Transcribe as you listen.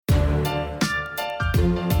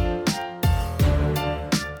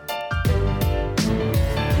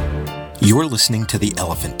You're listening to The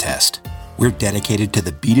Elephant Test. We're dedicated to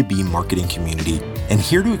the B2B marketing community and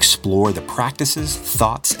here to explore the practices,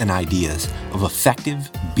 thoughts, and ideas of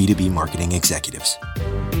effective B2B marketing executives.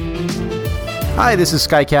 Hi, this is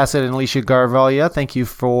Sky Cassett and Alicia Garvalia. Thank you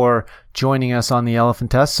for joining us on The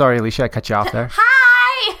Elephant Test. Sorry, Alicia, I cut you off there.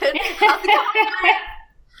 Hi! How's it going?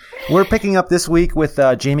 We're picking up this week with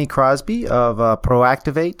Jamie Crosby of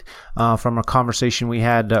Proactivate from a conversation we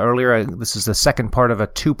had earlier. This is the second part of a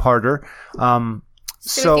two-parter.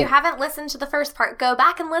 So if you haven't listened to the first part, go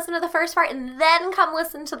back and listen to the first part and then come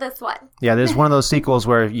listen to this one. Yeah, there's one of those sequels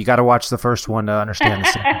where you got to watch the first one to understand the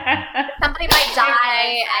second. Somebody might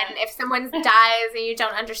die, and if someone dies and you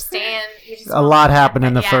don't understand, you just a lot happened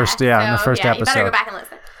in the first in the first episode. You better go back and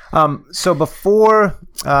listen. So before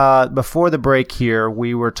the break here,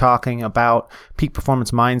 we were talking about peak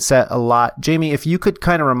performance mindset a lot. Jamie, if you could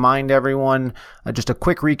kind of remind everyone just a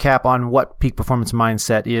quick recap on what peak performance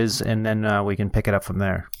mindset is, and then we can pick it up from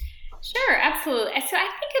there. Sure, absolutely. So I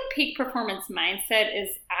think a peak performance mindset is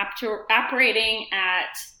operating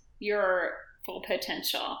at your full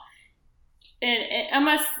potential. And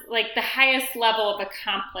almost like the highest level of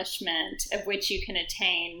accomplishment of which you can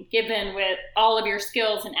attain, given with all of your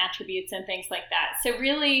skills and attributes and things like that. So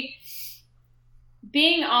really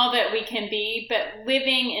being all that we can be, but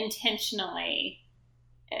living intentionally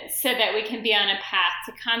so that we can be on a path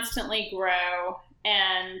to constantly grow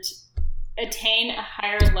and attain a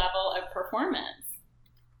higher level of performance.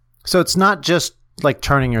 So it's not just like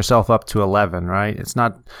turning yourself up to 11, right? It's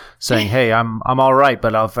not saying, "Hey, I'm all right,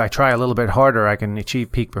 but if I try a little bit harder, I can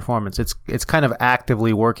achieve peak performance." It's kind of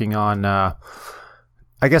actively working on. I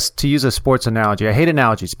guess to use a sports analogy, I hate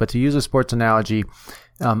analogies, but to use a sports analogy,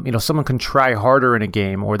 someone can try harder in a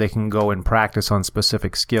game, or they can go and practice on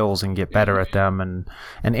specific skills and get better at them,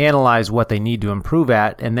 and analyze what they need to improve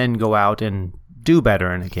at, and then go out and do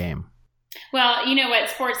better in a game. Well, you know what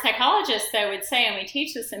sports psychologists, though, would say, and we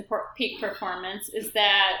teach this in peak performance, is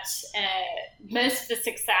that most of the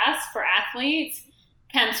success for athletes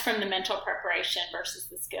comes from the mental preparation versus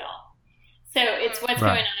the skill. So it's what's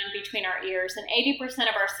going on between our ears. And 80%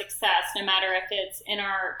 of our success, no matter if it's in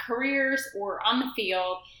our careers or on the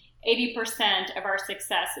field, 80% of our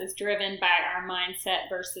success is driven by our mindset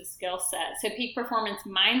versus skill set. So peak performance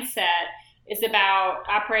mindset is about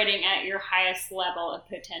operating at your highest level of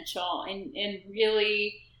potential and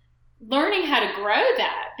really learning how to grow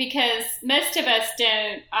that, because most of us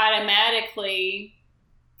don't automatically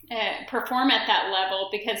perform at that level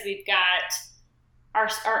because we've got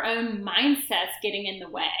our own mindsets getting in the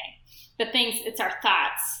way. It's our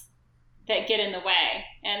thoughts that get in the way,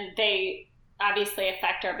 and they obviously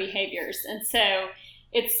affect our behaviors. And so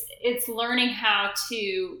it's learning how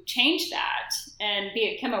to change that and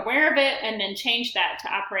become aware of it, and then change that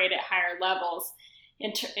to operate at higher levels.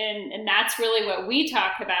 And that's really what we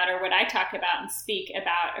talk about, or what I talk about and speak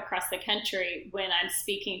about across the country when I'm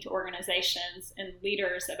speaking to organizations and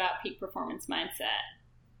leaders about peak performance mindset.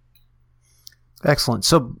 Excellent.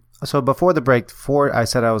 So before the break, I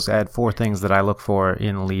said I was add 4 things that I look for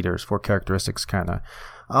in leaders, 4 characteristics kind of.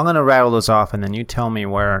 I'm going to rattle those off, and then you tell me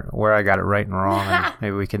where I got it right and wrong, and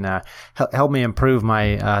maybe we can help me improve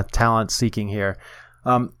my talent seeking here.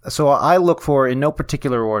 So I look for, in no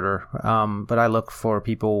particular order, but I look for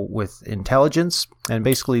people with intelligence, and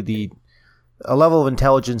basically a level of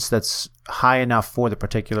intelligence that's high enough for the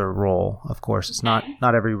particular role. Of course, it's not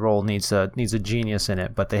every role needs a genius in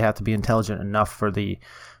it, but they have to be intelligent enough for the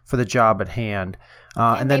job at hand.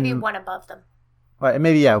 And maybe one above them.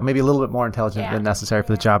 Maybe a little bit more intelligent than necessary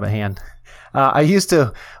for the job at hand. I used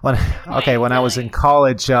to, when I was in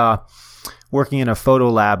college, working in a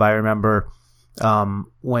photo lab, I remember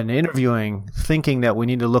when interviewing, thinking that we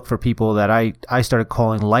need to look for people that I started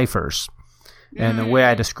calling lifers. And the way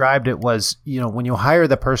I described it was, when you hire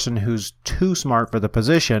the person who's too smart for the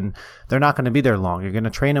position, they're not going to be there long. You're going to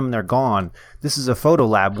train them, they're gone. This is a photo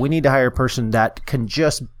lab. We need to hire a person that can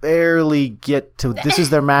just barely get to, this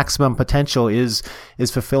is their maximum potential, is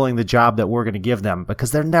fulfilling the job that we're going to give them,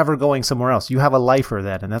 because they're never going somewhere else. You have a lifer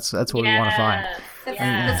then, and that's what we want to find.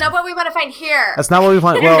 That's not what we want to find here. That's not what we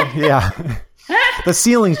want. Well, yeah. The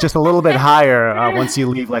ceiling's just a little bit higher once you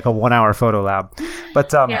leave like a 1-hour photo lab.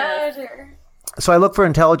 But so I look for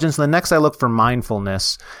intelligence. And the next I look for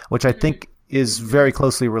mindfulness, which I think is very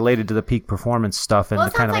closely related to the peak performance stuff and the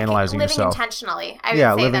kind of analyzing yourself. Living intentionally. I would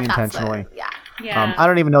say living that's intentionally. Yeah. I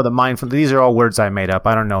don't even know the mindfulness. These are all words I made up.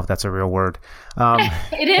 I don't know if that's a real word.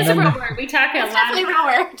 It is a real word. We talk a lot. It's definitely a real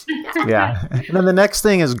word. Yeah. And then the next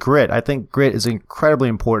thing is grit. I think grit is incredibly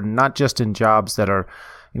important, not just in jobs that are,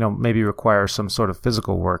 maybe require some sort of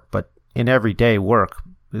physical work, but in everyday work.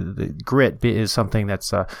 the grit is something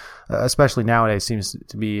that's, especially nowadays, seems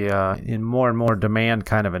to be in more and more demand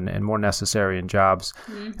and more necessary in jobs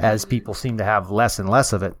as people seem to have less and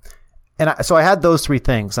less of it. And so I had those three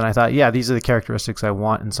things, and I thought, yeah, these are the characteristics I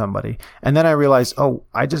want in somebody. And then I realized,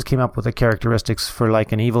 I just came up with the characteristics for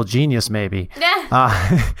like an evil genius, maybe.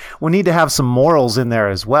 We need to have some morals in there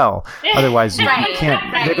as well. Otherwise, you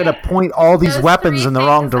can't. They're going to point all these weapons in the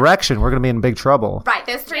wrong direction. We're going to be in big trouble. Right.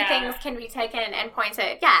 Those three things can be taken and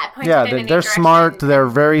pointed. They're smart. They're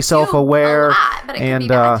very self-aware,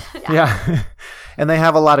 and and they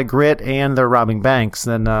have a lot of grit, and they're robbing banks.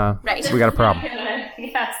 Then we got a problem.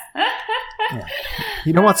 Yes. Yeah.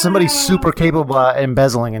 You don't want somebody super capable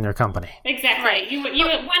embezzling in your company. Exactly. You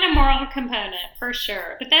want a moral component for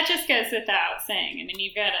sure, but that just goes without saying. I mean,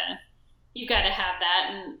 you've got to have that,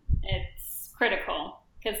 and it's critical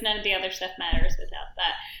because none of the other stuff matters without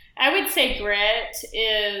that. I would say grit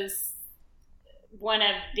is one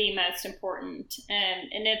of the most important,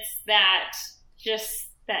 and it's that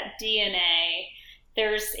DNA.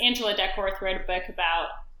 There's Angela Duckworth wrote a book about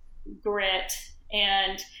grit.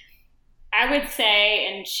 And I would say,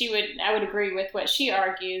 and I would agree with what she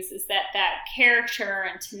argues, is that character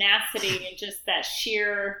and tenacity and just that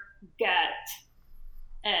sheer gut,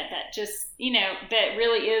 that just, that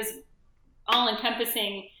really is all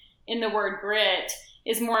encompassing in the word grit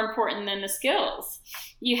is more important than the skills.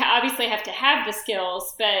 You obviously have to have the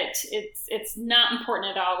skills, but it's not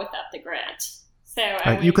important at all without the grit.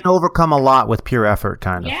 So you can overcome a lot with pure effort,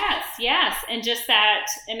 kind of. Yes. And just that,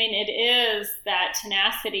 it is that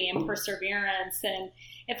tenacity and perseverance. And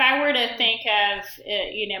if I were to think of,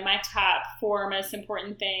 my top 4 most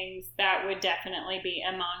important things, that would definitely be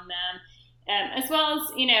among them. As well as,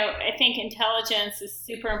 I think intelligence is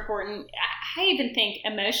super important. I even think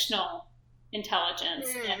emotional intelligence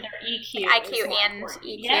and their EQ. IQ and important.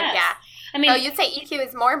 EQ, yes. yeah. You'd say EQ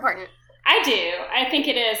is more important. I do. I think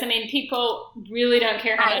it is. People really don't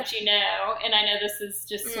care how much you know, and I know this is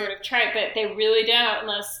just sort of trite, but they really don't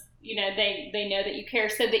unless, they know that you care.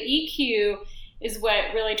 So the EQ is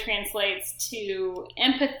what really translates to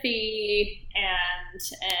empathy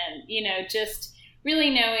and just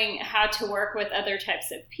really knowing how to work with other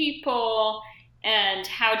types of people and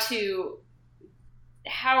how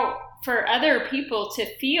for other people to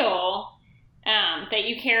feel that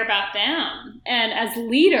you care about them. And as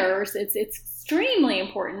leaders, it's extremely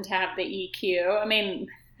important to have the EQ.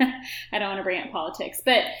 I don't want to bring up politics,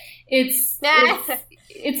 but it's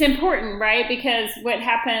important, right? Because what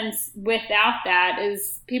happens without that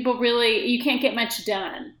is you can't get much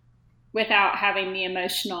done without having the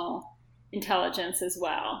emotional intelligence as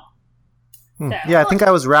well. So. Yeah, I think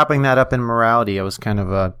I was wrapping that up in morality. I was kind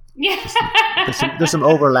of there's some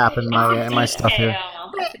overlap in my stuff here.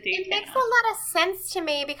 It makes a lot of sense to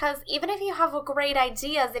me because even if you have great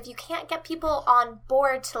ideas, if you can't get people on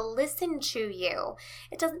board to listen to you,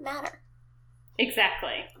 it doesn't matter.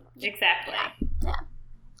 Exactly. Yeah.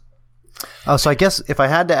 Oh, so I guess if I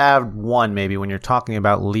had to add one, maybe when you're talking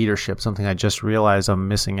about leadership, something I just realized I'm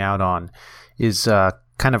missing out on is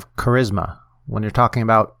kind of charisma. When you're talking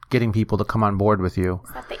about getting people to come on board with you.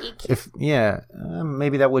 Is that the EQ?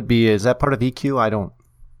 Maybe that would be. Is that part of EQ? I don't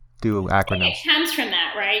do acronyms. It comes from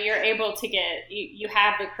that, right? You're able to you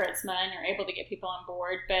have the charisma and you're able to get people on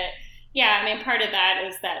board. But yeah, part of that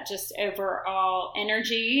is that just overall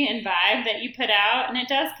energy and vibe that you put out, and it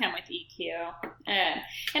does come with EQ.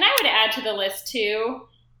 And I would add to the list too,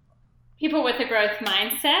 people with a growth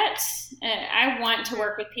mindset. I want to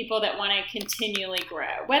work with people that want to continually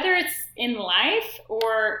grow, whether it's in life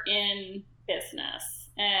or in business.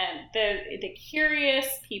 The curious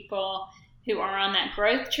people who are on that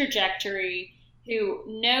growth trajectory, who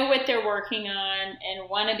know what they're working on and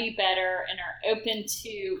want to be better and are open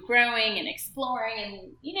to growing and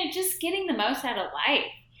exploring and, just getting the most out of life.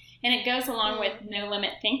 And it goes along with no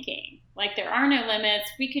limit thinking. Like, there are no limits.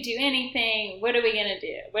 We could do anything. What are we going to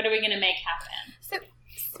do? What are we going to make happen? So,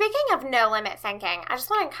 speaking of no limit thinking, I just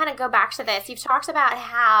want to kind of go back to this. You've talked about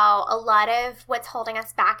how a lot of what's holding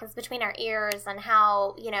us back is between our ears and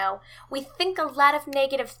how, we think a lot of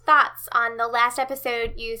negative thoughts. On the last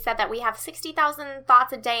episode, you said that we have 60,000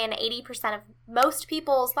 thoughts a day and 80% of most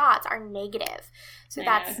people's thoughts are negative. So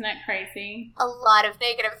isn't that crazy? A lot of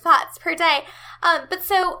negative thoughts per day. But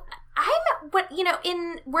so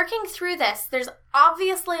in working through this, there's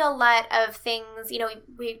obviously a lot of things,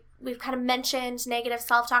 we've kind of mentioned negative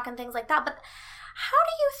self-talk and things like that, but how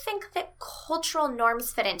do you think that cultural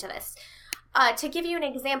norms fit into this? To give you an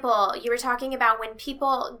example, you were talking about when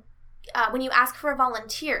people, when you ask for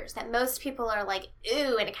volunteers, that most people are like,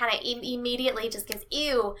 ooh, and it kind of immediately just gives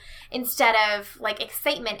ew instead of like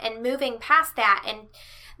excitement and moving past that. And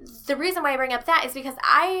the reason why I bring up that is because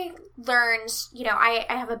I learned, I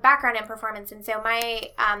have a background in performance. And so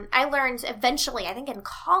I learned eventually, I think in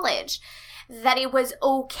college, that it was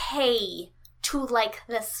okay to like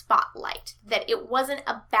the spotlight, that it wasn't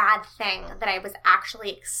a bad thing, that I was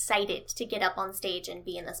actually excited to get up on stage and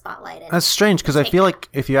be in the spotlight. That's strange, because I feel like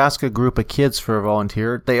if you ask a group of kids for a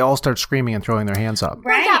volunteer, they all start screaming and throwing their hands up.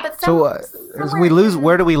 Right. Yeah, but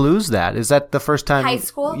where do we lose that? Is that the first time high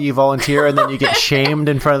school? You volunteer and then you get shamed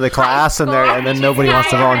in front of the class and then nobody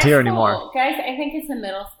wants to volunteer anymore? Guys, I think it's in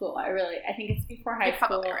middle school. I think it's before high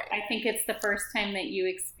school. Right. I think it's the first time that you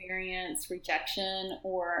experience rejection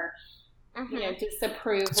or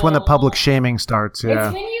disapproval. It's when the public shaming starts. Yeah.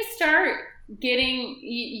 It's when you start getting,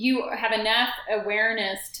 you have enough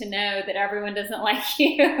awareness to know that everyone doesn't like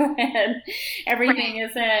you and everything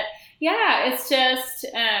isn't. Yeah, it's just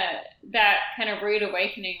that kind of rude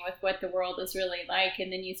awakening with what the world is really like, and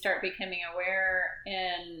then you start becoming aware,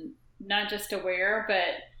 and not just aware,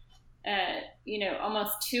 but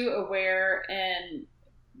almost too aware, and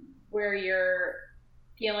where you're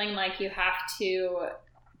feeling like you have to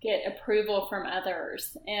get approval from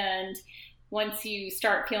others. And once you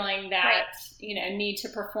start feeling that, need to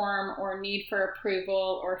perform or need for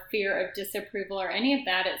approval or fear of disapproval or any of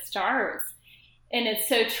that, it starts. And it's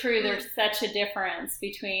so true. There's such a difference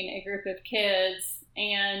between a group of kids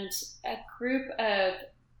and a group of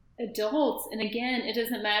adults. And again, it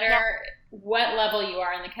doesn't matter what level you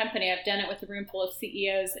are in the company. I've done it with a room full of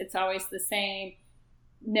CEOs. It's always the same.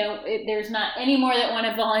 No, there's not any more that want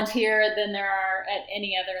to volunteer than there are at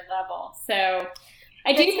any other level. So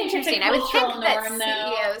I do think it's a cultural norm,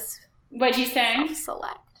 though. What'd you say?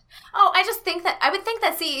 Self-select. Oh, I would think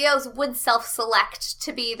that CEOs would self-select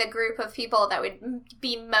to be the group of people that would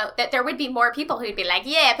be that there would be more people who'd be like,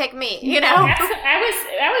 yeah, pick me,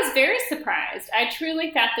 I was very surprised. I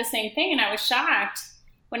truly thought the same thing, and I was shocked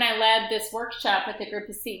when I led this workshop with a group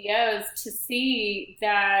of CEOs to see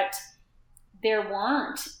that there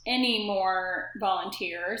weren't any more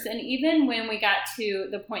volunteers. And even when we got to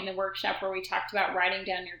the point in the workshop where we talked about writing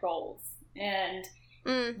down your goals and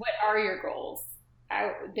what are your goals,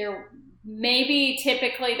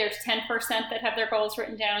 typically there's 10% that have their goals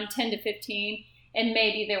written down, 10 to 15, and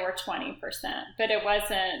maybe there were 20%, but it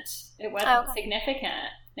wasn't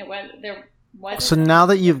significant. So now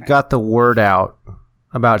that you've got the word out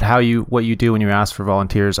about what you do when you ask for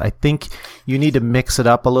volunteers, I think you need to mix it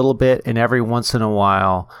up a little bit, and every once in a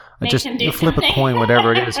while, you flip a coin,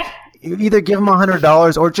 whatever it is. You either give them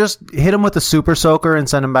 $100 or just hit them with a super soaker and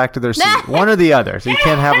send them back to their seat. One or the other. So you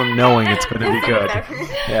can't have them knowing it's going to be good.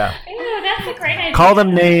 Yeah. Ooh, that's a great idea. Call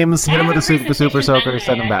them names, hit them with a super soaker,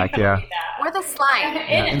 send them back. Yeah. Or the slime.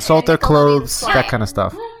 Yeah. Insult their clothes, that kind of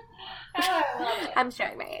stuff. I'm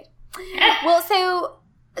showing my age. Well, so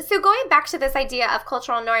going back to this idea of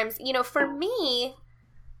cultural norms, for me,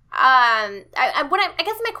 I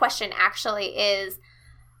guess my question actually is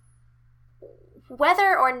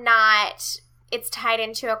whether or not it's tied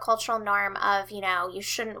into a cultural norm of, you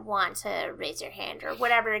shouldn't want to raise your hand or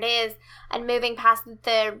whatever it is, and moving past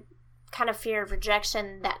the kind of fear of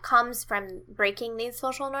rejection that comes from breaking these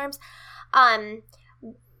social norms,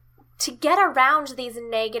 to get around these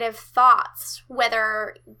negative thoughts,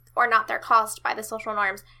 whether or not they're caused by the social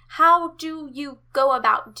norms. How do you go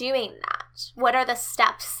about doing that? What are the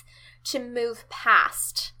steps to move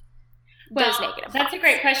past those negative thoughts? That's a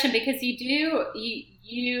great question, because you do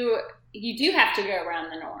have to go around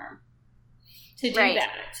the norm to do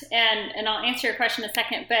that. And I'll answer your question in a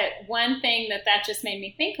second, but one thing that just made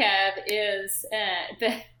me think of is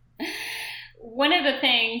one of the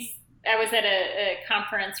things. I was at a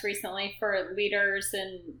conference recently for leaders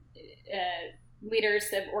and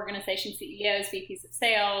leaders of organization CEOs, VPs of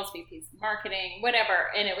sales, VPs of marketing, whatever.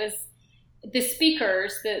 And it was the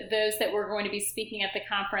speakers, those that were going to be speaking at the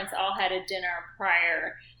conference, all had a dinner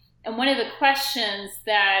prior. And one of the questions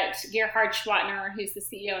that Gerhard Schwartner, who's the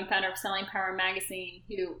CEO and founder of Selling Power Magazine,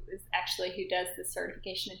 who does the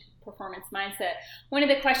certification in performance mindset, one of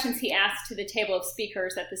the questions he asked to the table of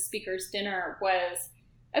speakers at the speakers' dinner was,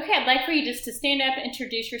 okay, I'd like for you just to stand up,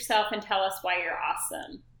 introduce yourself, and tell us why you're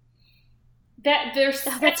awesome. That there's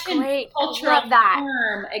such a cultural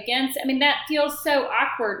norm against. I mean, that feels so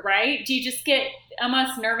awkward, right? Do you just get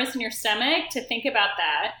almost nervous in your stomach to think about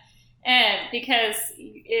that? And because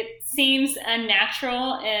it seems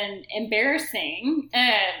unnatural and embarrassing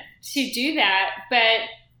to do that, but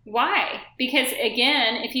why? Because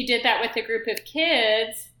again, if you did that with a group of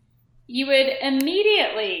kids, you would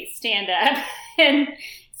immediately stand up and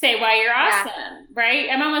say why you're awesome, right?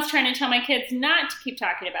 I'm almost trying to tell my kids not to keep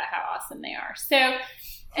talking about how awesome they are. So,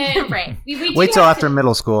 right. Wait till after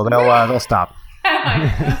middle school; they'll stop. Oh I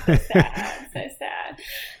know. So sad. So sad.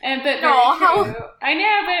 But very true. I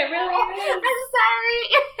know, but it really is. I'm sorry.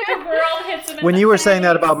 The world hits them in When the you were face. saying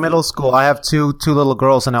that about middle school, I have two little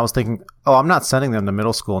girls, and I was thinking, oh, I'm not sending them to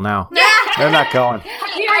middle school now. They're not going.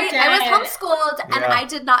 I was homeschooled, and I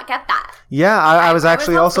did not get that. Yeah, I was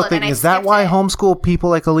actually also homeschooled, thinking, and I is that skipped why it. homeschool people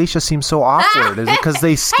like Alicia seem so awkward? Is it because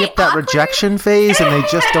they skip that awkward? rejection phase and they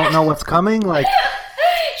just don't know what's coming? Like,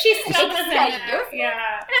 She still doesn't know. Excited.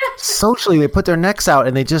 Yeah. socially, they put their necks out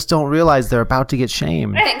and they just don't realize they're about to get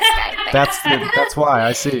shamed. Thanks, guys. That's why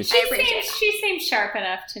I see. She seems sharp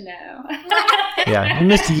enough to know. Yeah, you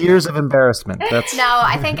missed years of embarrassment. That's No,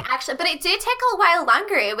 I think actually, but it did take a while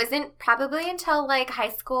longer. It wasn't probably until like high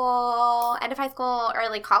school, end of high school,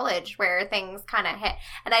 early college where things kind of hit.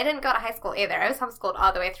 And I didn't go to high school either. I was homeschooled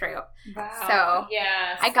all the way through. Wow. So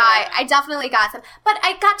yeah, I definitely got some, but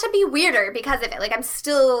I got to be weirder because of it. Like I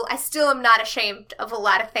still am not ashamed of a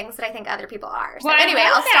lot of things that I think other people are. So well, anyway,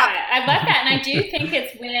 I'll stop. I love that. And I do think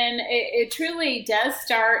it's when it truly does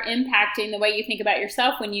start impacting the way you think about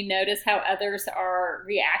yourself when you notice how others are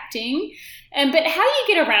reacting. But how you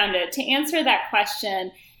get around it, to answer that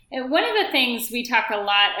question, one of the things we talk a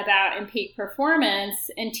lot about in peak performance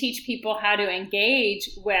and teach people how to engage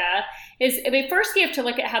with is, first you have to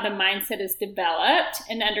look at how the mindset is developed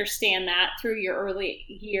and understand that through your early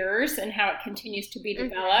years and how it continues to be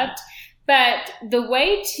developed. But the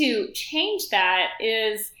way to change that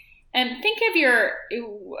is, and think of your,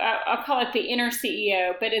 I'll call it the inner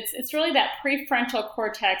CEO, but it's really that prefrontal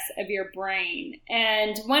cortex of your brain.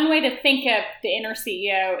 And one way to think of the inner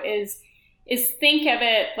CEO is think of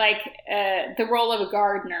it like the role of a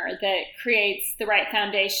gardener that creates the right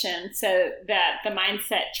foundation so that the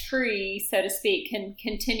mindset tree, so to speak, can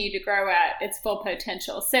continue to grow at its full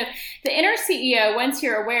potential. So the inner CEO, once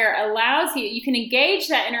you're aware, allows you can engage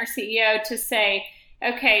that inner CEO to say,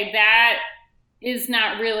 okay, that is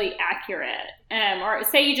not really accurate. Or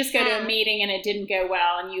say you just go to a meeting and it didn't go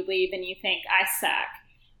well and you leave and you think, I suck.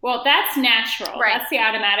 Well, that's natural. Right. That's the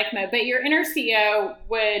automatic mode. But your inner CEO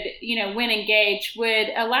would, when engaged, would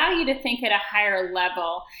allow you to think at a higher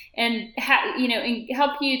level and, and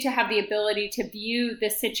help you to have the ability to view the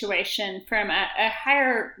situation from a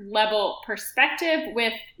higher level perspective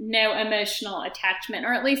with no emotional attachment,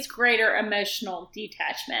 or at least greater emotional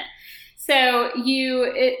detachment. So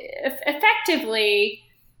you effectively...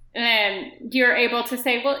 you're able to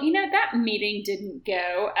say, well, that meeting didn't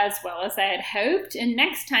go as well as I had hoped. And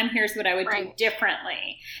next time, here's what I would do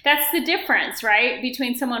differently. That's the difference, right?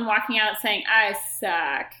 Between someone walking out saying, I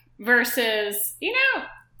suck, versus,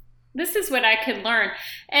 this is what I could learn.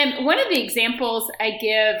 And one of the examples I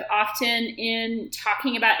give often in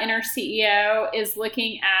talking about inner CEO is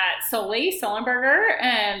looking at Sully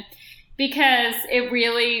Sullenberger, because it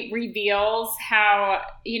really reveals how,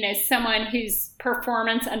 someone whose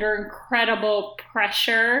performance under incredible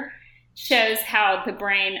pressure shows how the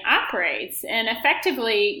brain operates. And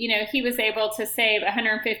effectively, he was able to save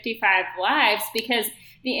 155 lives because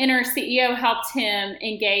the inner CEO helped him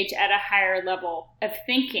engage at a higher level of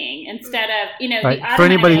thinking instead of, right. For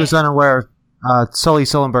anybody who's unaware, Sully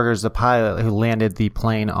Sullenberger is the pilot who landed the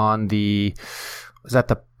plane on was that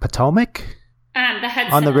the Potomac? The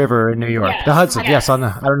Hudson. On the river in New York. Yes. The Hudson, yes. I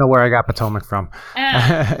don't know where I got Potomac from.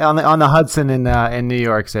 on the Hudson in New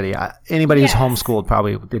York City. Anybody who's homeschooled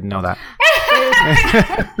probably didn't know that.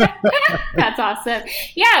 That's awesome.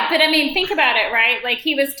 Yeah, but think about it, right? Like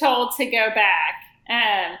he was told to go back.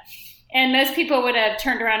 And most people would have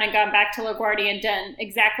turned around and gone back to LaGuardia and done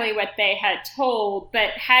exactly what they had told.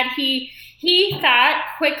 But had he thought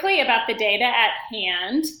quickly about the data at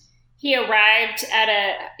hand. He arrived at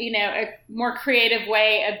a more creative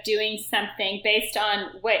way of doing something based on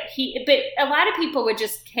but a lot of people would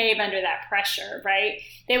just cave under that pressure, right?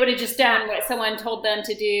 They would have just done what someone told them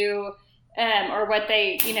to do, or what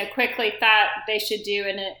they, quickly thought they should do.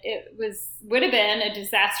 And it would have been a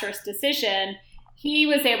disastrous decision. He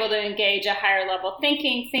was able to engage a higher level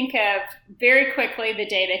thinking, think of very quickly the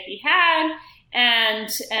data he had, and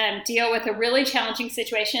deal with a really challenging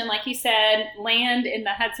situation. Like you said, land in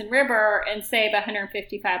the Hudson River and save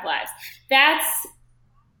 155 lives. That's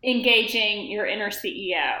engaging your inner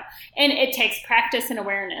CEO. And it takes practice and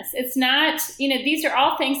awareness. It's not, these are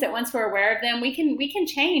all things that once we're aware of them, we can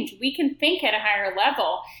change. We can think at a higher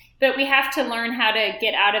level, but we have to learn how to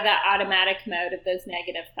get out of that automatic mode of those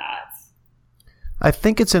negative thoughts. I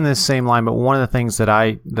think it's in this same line, but one of the things that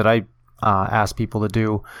I ask people to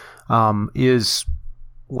do is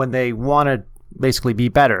when they want to basically be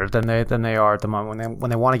better than they are at the moment, when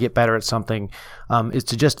they want to get better at something, is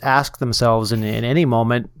to just ask themselves in any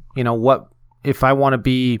moment, what if I want to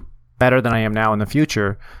be better than I am now in the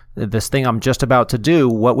future, this thing I'm just about to do,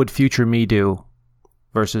 what would future me do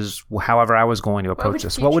versus however I was going to approach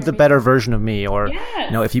this? What would the better version of me, or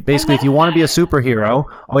if you want to be a superhero,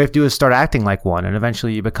 all you have to do is start acting like one, and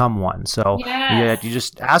eventually you become one. So you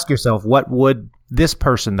just ask yourself, what would this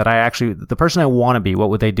person the person I want to be, what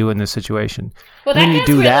would they do in this situation? Well, and then you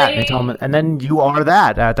do that, and tell them, and then you are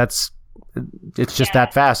that. It's just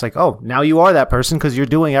that fast. Like, oh, now you are that person because you're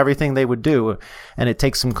doing everything they would do. And it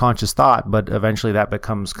takes some conscious thought, but eventually that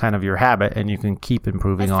becomes kind of your habit and you can keep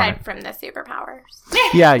improving on it. Aside from the superpowers.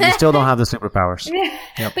 Yeah, you still don't have the superpowers.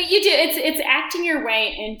 Yep. But you do. It's acting your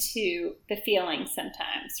way into the feeling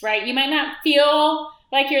sometimes, right? You might not feel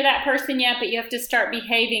like you're that person yet, but you have to start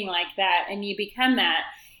behaving like that and you become that.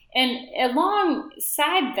 And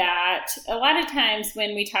alongside that, a lot of times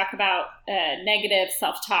when we talk about negative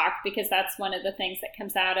self-talk, because that's one of the things that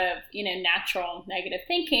comes out of, natural negative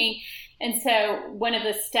thinking. And so one of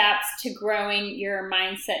the steps to growing your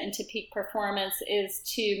mindset into peak performance is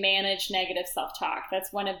to manage negative self-talk.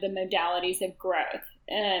 That's one of the modalities of growth.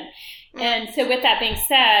 And so with that being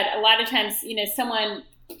said, a lot of times, someone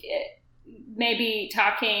maybe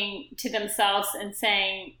talking to themselves and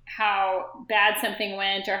saying how bad something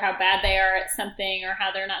went or how bad they are at something or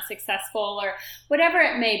how they're not successful or whatever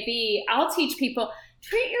it may be. I'll teach people,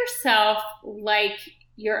 treat yourself like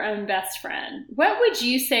your own best friend. What would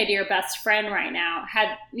you say to your best friend right now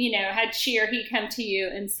had she or he come to you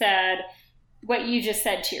and said what you just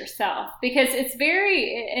said to yourself? Because it's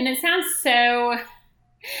and it sounds so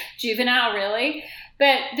juvenile, really.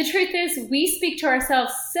 But the truth is, we speak to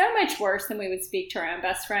ourselves so much worse than we would speak to our own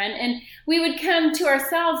best friend. And we would come to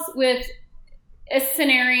ourselves with a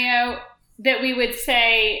scenario that we would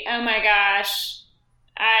say, oh my gosh,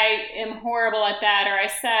 I am horrible at that, or I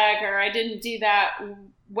suck, or I didn't do that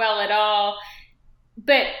well at all.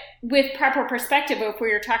 But with proper perspective, if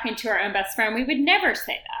we were talking to our own best friend, we would never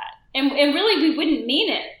say that. And really, we wouldn't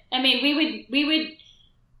mean it. I mean, we would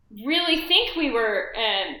really think we were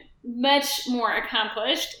much more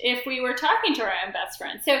accomplished if we were talking to our own best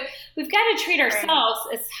friend. So we've got to treat ourselves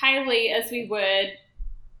as highly as we would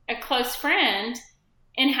a close friend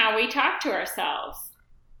in how we talk to ourselves.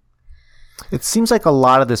 It seems like a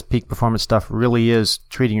lot of this peak performance stuff really is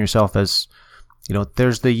treating yourself as,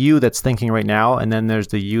 there's the you that's thinking right now, and then there's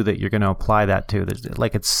the you that you're going to apply that to.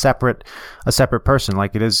 Like it's a separate person.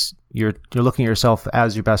 Like it is, you're looking at yourself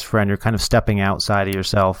as your best friend. You're kind of stepping outside of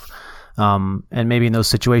yourself. And maybe in those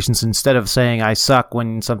situations, instead of saying I suck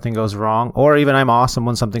when something goes wrong, or even I'm awesome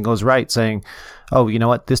when something goes right, saying, oh, you know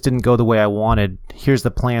what, this didn't go the way I wanted. Here's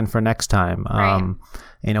the plan for next time. Kind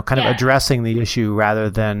of addressing the issue rather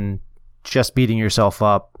than just beating yourself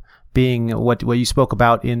up. Being what you spoke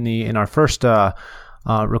about in our first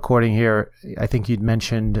recording here, I think you'd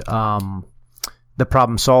mentioned the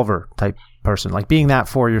problem solver type person, like being that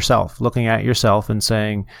for yourself, looking at yourself and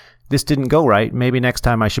saying, this didn't go right. Maybe next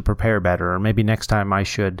time I should prepare better, or maybe next time I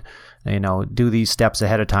should, do these steps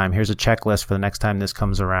ahead of time. Here's a checklist for the next time this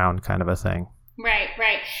comes around, kind of a thing. Right.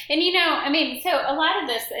 And so a lot of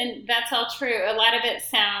this, and that's all true. A lot of it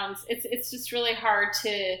sounds, it's just really hard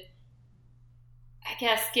to, I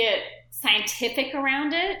guess, get scientific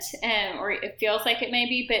around it, or it feels like it may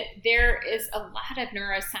be, but there is a lot of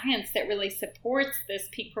neuroscience that really supports this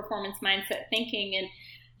peak performance mindset thinking. And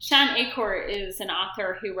Shawn Achor is an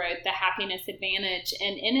author who wrote The Happiness Advantage,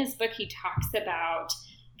 and in his book he talks about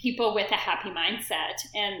people with a happy mindset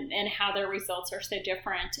and how their results are so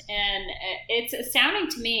different. And it's astounding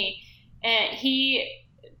to me. He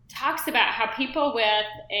talks about how people with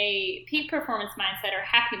a peak performance mindset, or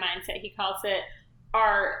happy mindset he calls it,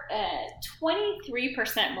 are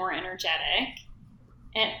 23% more energetic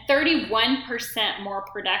and 31% more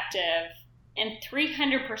productive and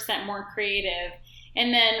 300% more creative.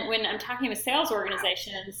 And then when I'm talking with sales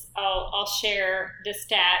organizations, I'll share the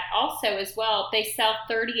stat also as well. They sell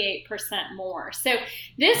 38% more. So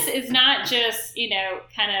this is not just,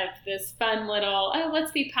 kind of this fun little,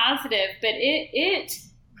 let's be positive, but it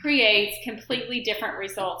creates completely different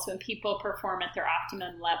results when people perform at their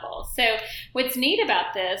optimum level. So what's neat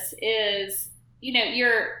about this is,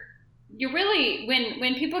 you're really,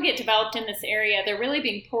 when people get developed in this area, they're really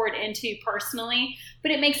being poured into personally, but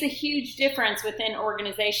it makes a huge difference within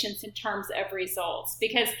organizations in terms of results,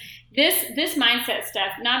 because this mindset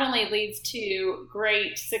stuff not only leads to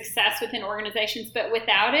great success within organizations, but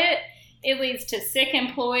without it, it leads to sick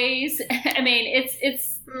employees. I mean,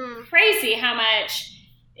 it's crazy how much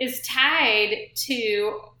is tied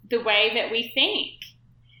to the way that we think.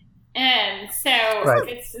 And so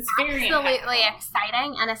it's very absolutely impactful.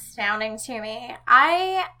 Exciting and astounding to me.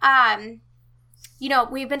 I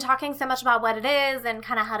we've been talking so much about what it is and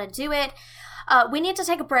kind of how to do it. We need to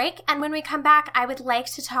take a break, and when we come back, I would like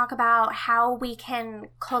to talk about how we can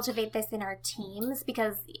cultivate this in our teams,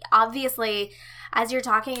 because obviously, as you're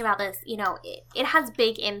talking about this, it has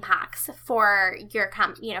big impacts for your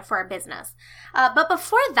for a business. But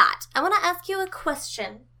before that, I want to ask you a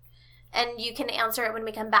question, and you can answer it when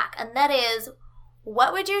we come back, and that is,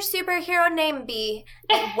 what would your superhero name be,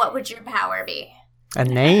 and what would your power be? A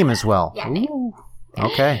name as well. Yeah, name. Ooh.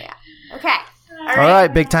 Okay. Yeah. Okay. All right,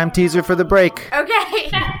 big time teaser for the break.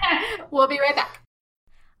 Okay. We'll be right back.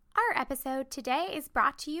 Our episode today is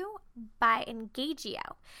brought to you by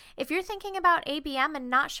Engagio. If you're thinking about ABM and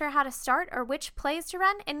not sure how to start or which plays to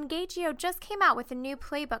run, Engagio just came out with a new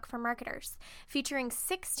playbook for marketers, featuring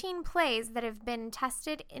 16 plays that have been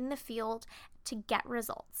tested in the field to get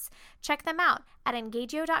results. Check them out at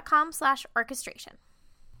engagio.com/orchestration.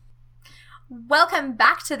 Welcome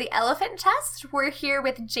back to the Elephant Test. We're here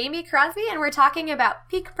with Jamie Crosby, and we're talking about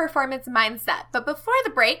peak performance mindset. But before the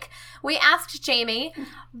break, we asked Jamie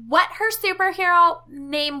what her superhero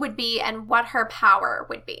name would be and what her power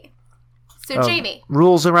would be. So, Jamie.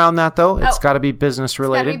 Rules around that, though? It's got to be business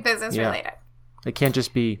related. It's got to be business related. It can't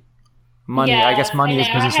just be money. I guess money is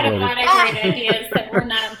business related. I had a lot of great ideas that were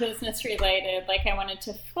not business related. Like I wanted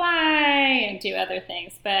to fly and do other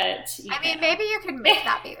things, but maybe you could make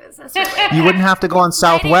that be business related. You wouldn't have to go on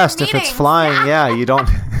Southwest if it's flying. Yeah, you don't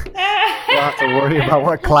have to worry about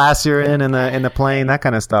what class you're in the plane, that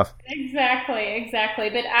kind of stuff. Exactly.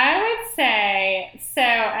 But I would say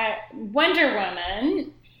Wonder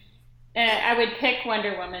Woman. I would pick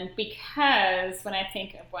Wonder Woman because when I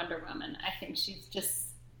think of Wonder Woman, I think she's just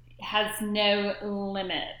has no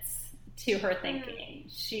limits to her thinking.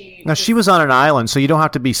 She was on an island, so you don't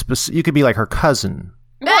have to be specific. You could be like her cousin.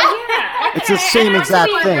 Well, yeah, okay. It's the same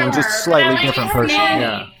exact thing, just slightly different person.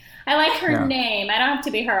 Yeah. I like her name. I don't have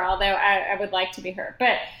to be her, although I would like to be her.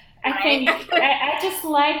 But I think I just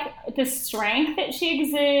like the strength that she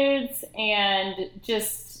exudes, and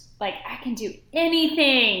just like I can do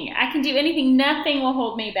anything. Nothing will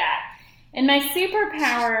hold me back. And my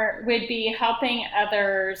superpower would be helping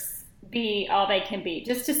others be all they can be,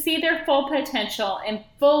 just to see their full potential and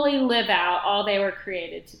fully live out all they were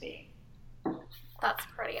created to be. That's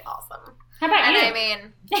pretty awesome. How about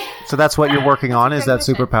you? So that's what you're working on, is that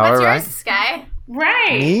superpower, What's right? yours, Sky?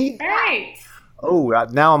 Right. Me? Right. Oh,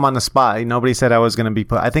 now I'm on the spot. Nobody said I was going to be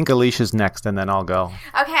put. I think Alicia's next, and then I'll go.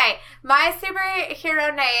 Okay. My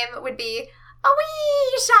superhero name would be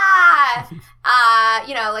Alicia!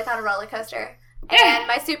 Like on a roller coaster. And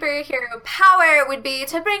my superhero power would be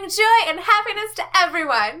to bring joy and happiness to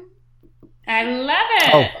everyone. I love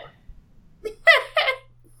it. Oh.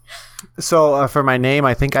 So for my name,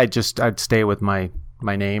 I think I'd stay with my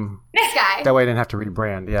name. Sky. That way I didn't have to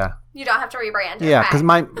rebrand, yeah. You don't have to rebrand it. Yeah, because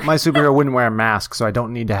my superhero wouldn't wear a mask, so I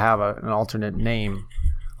don't need to have an alternate name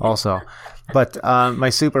also. But my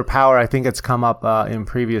superpower, I think it's come up in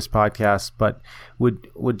previous podcasts, but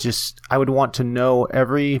I would want to know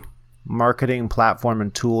every marketing platform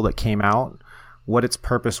and tool that came out, what its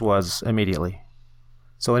purpose was immediately.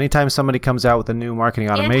 So anytime somebody comes out with a new marketing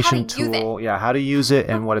automation tool, how to use it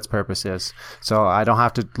and what its purpose is. So I don't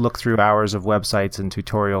have to look through hours of websites and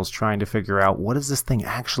tutorials trying to figure out, what does this thing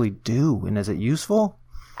actually do? And is it useful?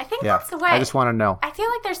 I think that's the way. I just want to know. I feel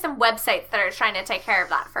like there's some websites that are trying to take care of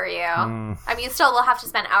that for you. You still will have to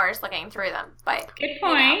spend hours looking through them, but good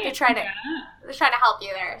point. They're trying to help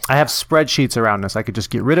you there. I have spreadsheets around this. I could just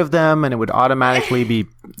get rid of them, and it would automatically be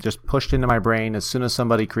just pushed into my brain as soon as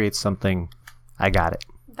somebody creates something. I got it.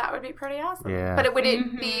 That would be pretty awesome. Yeah. But would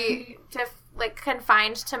it be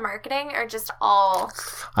confined to marketing or just all?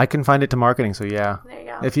 I confined it to marketing, so yeah. There you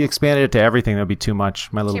go. If you expanded it to everything, that would be too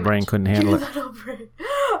much. My little brain couldn't handle it.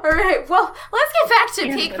 All right. Well, let's get back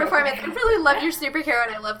to peak performance. I really love your superhero,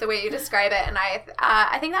 and I love the way you describe it. And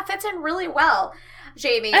I think that fits in really well,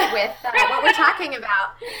 Jamie, with what we're talking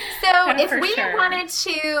about. So if we wanted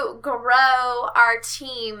to grow our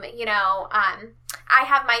team, I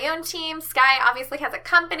have my own team. Sky obviously has a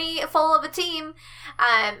company full of a team,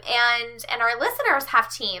 and our listeners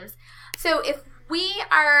have teams. So if we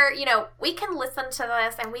are, we can listen to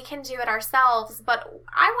this and we can do it ourselves, but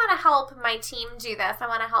I want to help my team do this. I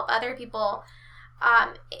want to help other people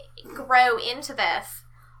grow into this.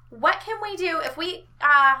 What can we do if we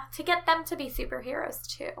to get them to be superheroes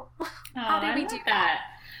too? How do we do that?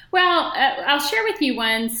 Well, I'll share with you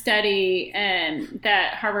one study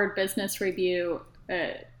that Harvard Business Review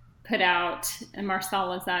put out, and Marcel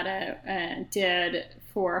Lozada did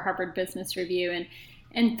for Harvard Business Review, and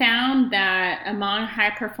and found that among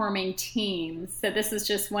high-performing teams, so this is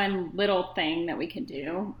just one little thing that we can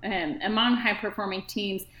do, among high-performing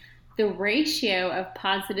teams, the ratio of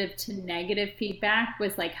positive to negative feedback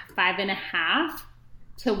was like 5.5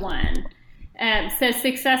 to 1. So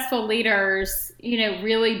successful leaders,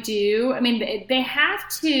 really do. I mean, they have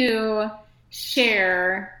to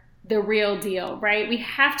share the real deal, right? We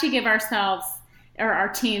have to give ourselves, or our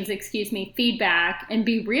teams, feedback and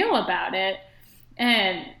be real about it.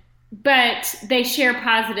 But they share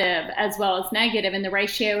positive as well as negative, and the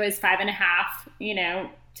ratio is 5.5,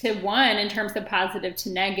 to 1 in terms of positive to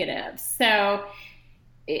negative. So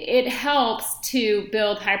it helps to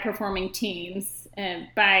build high-performing teams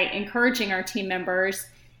by encouraging our team members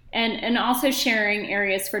and also sharing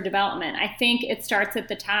areas for development. I think it starts at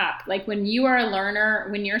the top. Like when you are a learner,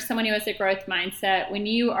 when you're someone who has a growth mindset, when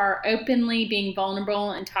you are openly being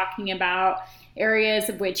vulnerable and talking about areas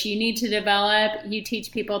of which you need to develop, you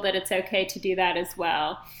teach people that it's okay to do that as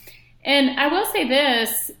well. And I will say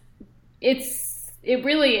this,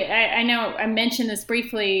 I know I mentioned this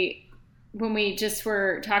briefly when we just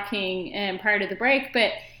were talking prior to the break,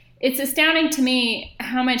 but it's astounding to me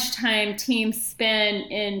how much time teams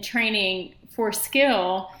spend in training for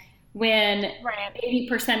skill when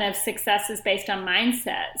 80% of success is based on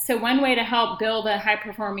mindset. So one way to help build a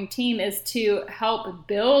high-performing team is to help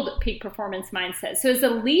build peak performance mindset. So as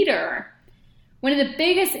a leader, one of the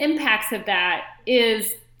biggest impacts of that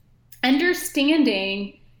is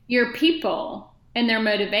understanding your people and their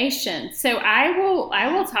motivation. So I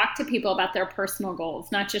will talk to people about their personal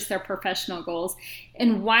goals, not just their professional goals,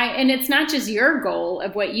 and why. And it's not just your goal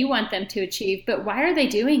of what you want them to achieve, but why are they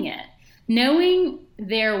doing it? Knowing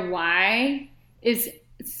their why is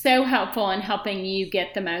so helpful in helping you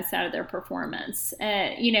get the most out of their performance.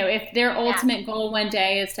 If their ultimate goal one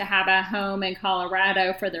day is to have a home in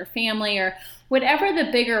Colorado for their family, or whatever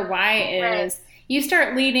the bigger why is, you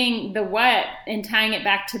start leading the what and tying it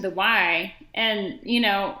back to the why. And,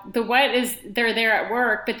 the what is they're there at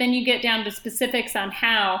work, but then you get down to specifics on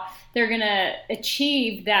how they're going to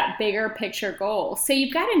achieve that bigger picture goal. So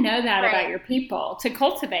you've got to know that about your people to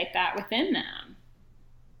cultivate that within them.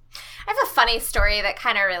 I have a funny story that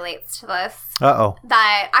kind of relates to this. Uh-oh.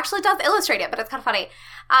 That actually does illustrate it, but it's kind of funny.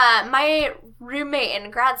 My roommate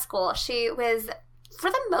in grad school, she was, for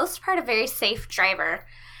the most part, a very safe driver.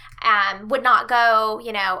 Would not go,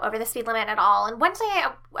 over the speed limit at all. And one day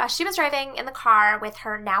she was driving in the car with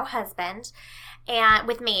her now husband and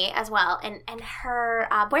with me as well. And her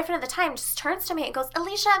boyfriend at the time just turns to me and goes,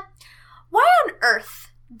 Alicia, why on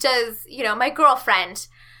earth does, my girlfriend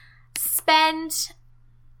spend,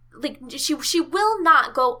 like, she will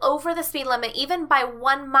not go over the speed limit even by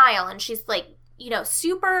 1 mile. And she's like,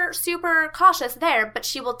 super, super cautious there, but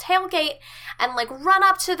she will tailgate and like run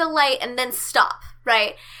up to the light and then stop,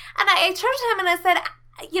 right? And I turned to him and I said,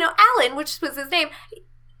 Alan, which was his name,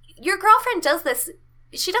 your girlfriend does this.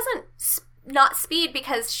 She doesn't not speed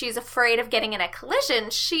because she's afraid of getting in a collision.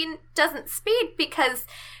 She doesn't speed because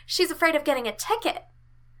she's afraid of getting a ticket.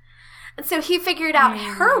 And so he figured out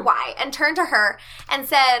her why and turned to her and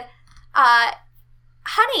said,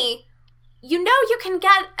 honey, you can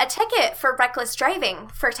get a ticket for reckless driving,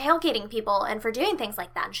 for tailgating people, and for doing things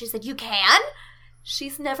like that. And she said, you can?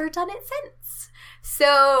 She's never done it since.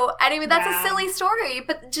 So, anyway, that's a silly story,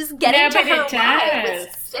 but just getting to her why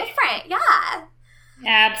was different. Yeah.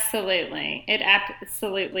 Absolutely. It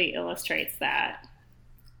absolutely illustrates that.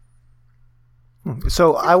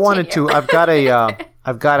 So I wanted to, I've got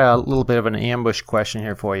a little bit of an ambush question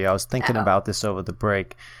here for you. I was thinking about this over the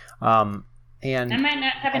break. And I might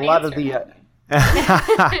not have an a lot answer. of the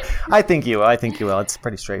I think you will. It's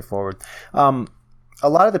pretty straightforward. A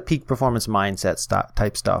lot of the peak performance mindset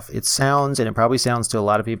type stuff, it sounds, and it probably sounds to a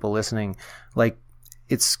lot of people listening, like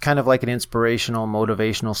it's kind of like an inspirational,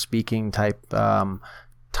 motivational speaking type of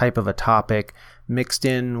a topic mixed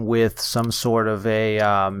in with some sort of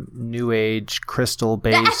a new age crystal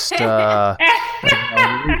based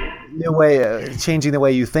new way, changing the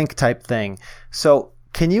way you think type thing. So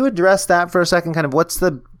can you address that for a second? Kind of what's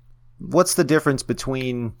the difference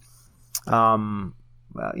between, kind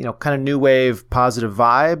of new wave positive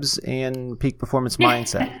vibes and peak performance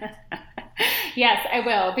mindset? Yes, I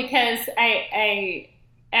will, because I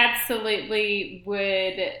absolutely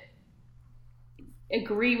would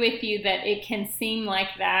agree with you that it can seem like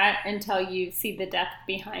that until you see the depth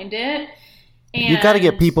behind it. And you got to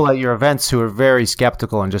get people at your events who are very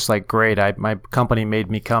skeptical and just like, great, my company made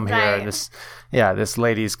me come here. And this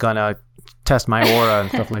lady's gonna test my aura and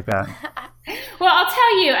stuff like that. Well, I'll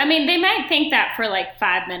tell you, I mean, they might think that for like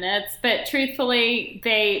 5 minutes, but truthfully,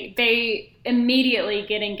 they immediately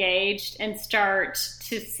get engaged and start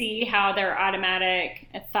to see how their automatic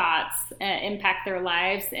thoughts impact their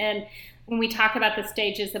lives. And when we talk about the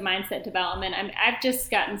stages of mindset development, I've just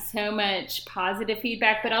gotten so much positive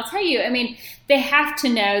feedback. But I'll tell you, I mean, they have to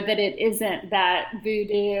know that it isn't that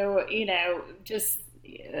voodoo, just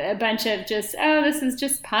a bunch of just, this is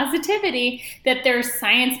just positivity, that there's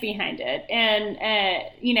science behind it. And,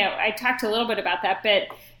 I talked a little bit about that, but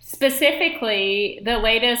specifically, the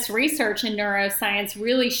latest research in neuroscience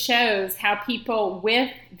really shows how people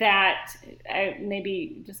with that,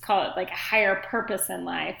 maybe just call it like a higher purpose in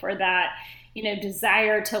life, or that,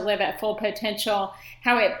 desire to live at full potential,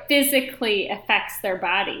 how it physically affects their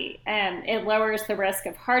body. It lowers the risk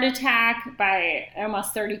of heart attack by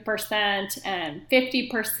almost 30%, and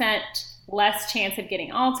 50% less chance of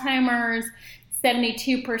getting Alzheimer's,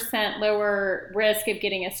 72% lower risk of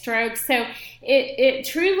getting a stroke. So it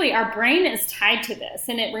truly, our brain is tied to this,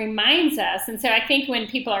 and it reminds us. And so I think when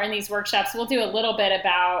people are in these workshops, we'll do a little bit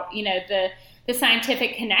about, the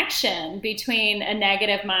scientific connection between a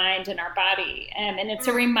negative mind and our body. And it's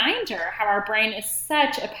a reminder how our brain is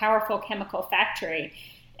such a powerful chemical factory.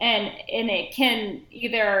 And it can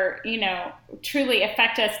either, truly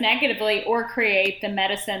affect us negatively or create the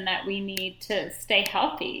medicine that we need to stay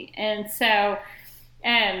healthy. And so,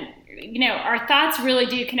 our thoughts really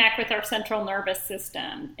do connect with our central nervous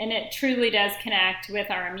system, and it truly does connect with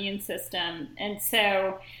our immune system. And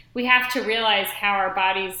so we have to realize how our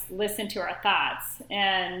bodies listen to our thoughts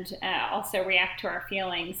and also react to our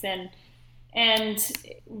feelings. And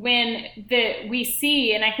when we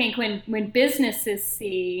see, and I think when businesses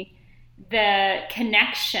see the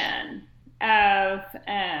connection of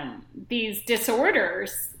these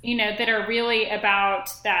disorders, that are really about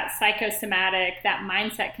that psychosomatic, that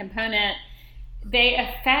mindset component, they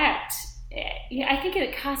affect, I think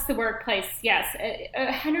it costs the workplace, yes,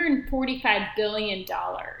 $145 billion.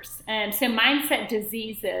 And so mindset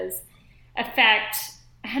diseases affect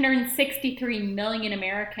 163 million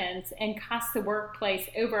Americans and cost the workplace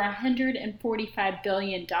over $145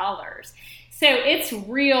 billion. So it's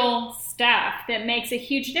real stuff that makes a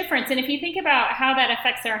huge difference. And if you think about how that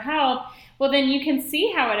affects our health, well, then you can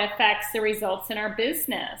see how it affects the results in our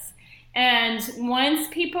business. And once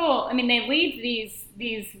people, they leave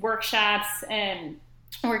these workshops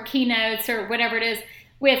or keynotes or whatever it is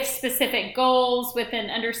with specific goals, with an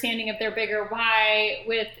understanding of their bigger why,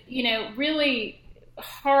 with, really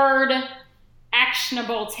hard,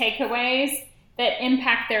 actionable takeaways that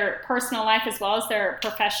impact their personal life as well as their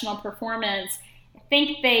professional performance. I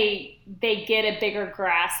think they get a bigger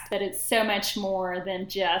grasp that it's so much more than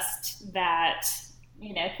just that,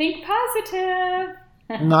 think positive.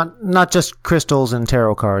 Not just crystals and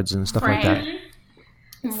tarot cards and stuff like that.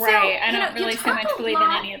 Right. I don't really so much believe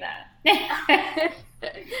in any of that.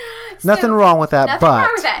 Nothing wrong with that, but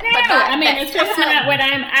it's just not what I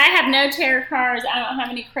have no tarot cards. I don't have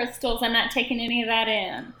any crystals. I'm not taking any of that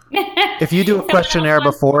in. If you do a questionnaire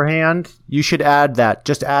beforehand, you should add that.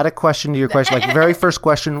 Just add a question to your question. Like the very first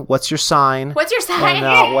question, what's your sign? What's your sign?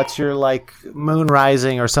 And what's your moon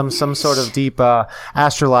rising, or some sort of deep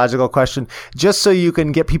astrological question, just so you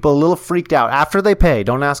can get people a little freaked out after they pay.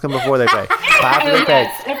 Don't ask them before they pay. After they pay.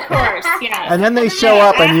 Yes, of course, yes. And then they show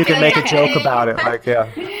up and you can make a joke about it.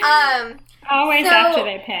 Always after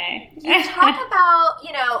they pay. You talk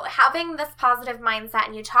about, having this positive mindset,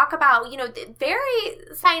 and you talk about, very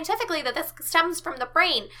scientifically that this stems from the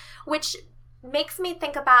brain, which makes me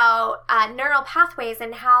think about neural pathways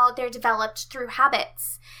and how they're developed through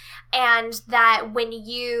habits. And that when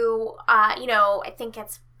you, I think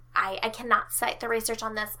it's, I cannot cite the research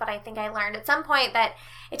on this, but I think I learned at some point that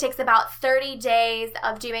it takes about 30 days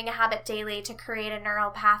of doing a habit daily to create a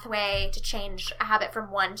neural pathway to change a habit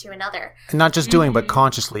from one to another. And not just doing, but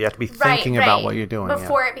consciously. You have to be thinking about what you're doing.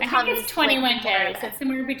 Before it becomes... I think it's 21 days. It's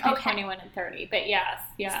somewhere between 21 and 30, but yes.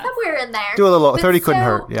 Somewhere in there. Do a little, 30 couldn't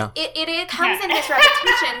hurt, yeah. It comes in this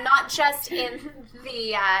repetition, not just in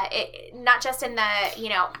the,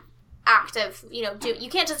 act of, you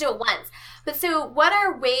can't just do it once. But so what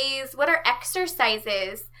are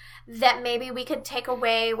exercises that maybe we could take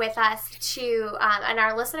away with us to, and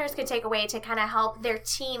our listeners could take away to kind of help their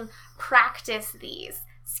team practice these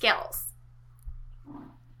skills?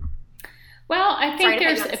 Well, I think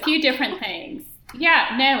there's a few different things.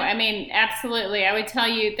 Yeah, no, absolutely. I would tell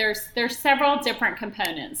you there's several different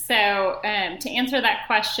components. So to answer that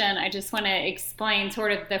question, I just want to explain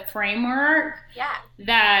sort of the framework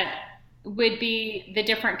that would be the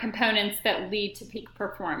different components that lead to peak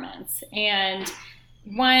performance. And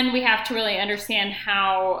one, we have to really understand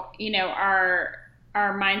how,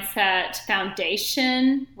 our mindset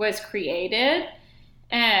foundation was created.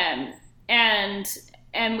 And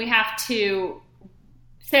we have to,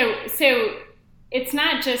 so it's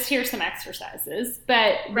not just here's some exercises,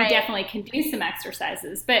 but we definitely can do some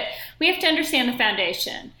exercises, but we have to understand the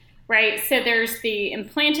foundation, right? So there's the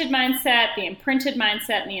implanted mindset, the imprinted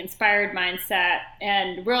mindset, and the inspired mindset.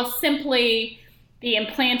 And real simply, the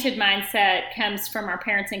implanted mindset comes from our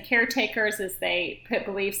parents and caretakers as they put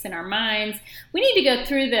beliefs in our minds. We need to go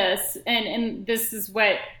through this, and this is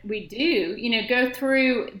what we do, go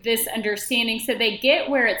through this understanding so they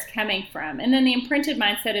get where it's coming from. And then the imprinted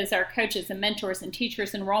mindset is our coaches and mentors and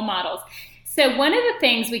teachers and role models. So one of the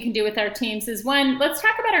things we can do with our teams is, one, let's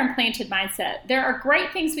talk about our implanted mindset. There are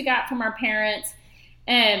great things we got from our parents.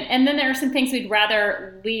 And then there are some things we'd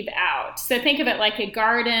rather leave out. So think of it like a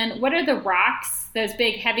garden. What are the rocks, those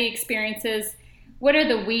big, heavy experiences? What are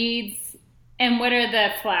the weeds? And what are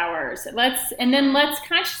the flowers? Let's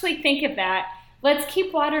consciously think of that. Let's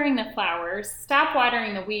keep watering the flowers, stop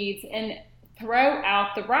watering the weeds, and throw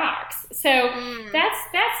out the rocks. So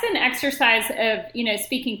that's an exercise of,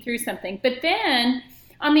 speaking through something. But then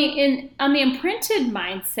on the imprinted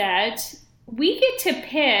mindset, we get to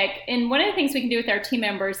pick, and one of the things we can do with our team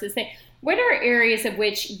members is say, what are areas of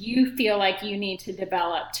which you feel like you need to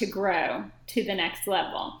develop to grow to the next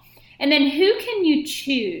level? And then who can you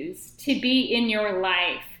choose to be in your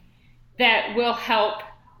life that will help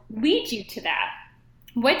lead you to that?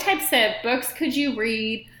 What types of books could you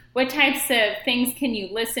read? What types of things can you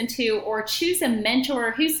listen to? Or choose a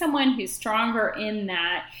mentor who's someone who's stronger in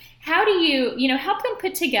that. How do you, help them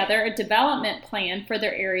put together a development plan for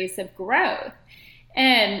their areas of growth?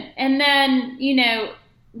 And then,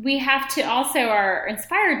 we have to also, our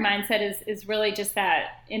inspired mindset is really just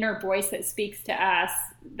that inner voice that speaks to us.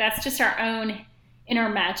 That's just our own inner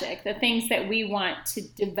magic, the things that we want to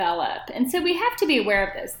develop. And so we have to be aware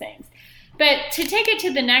of those things. But to take it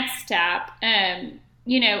to the next step,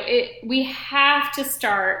 we have to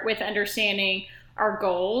start with understanding our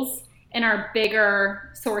goals and our bigger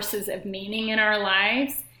sources of meaning in our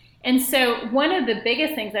lives. And so one of the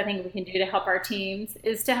biggest things I think we can do to help our teams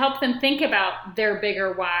is to help them think about their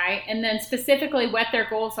bigger why, and then specifically what their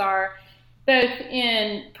goals are, both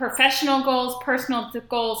in professional goals, personal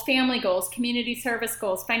goals, family goals, community service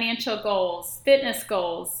goals, financial goals, fitness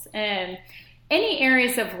goals, and any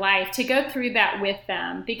areas of life, to go through that with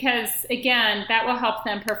them, because again, that will help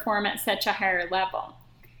them perform at such a higher level.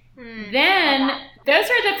 Then those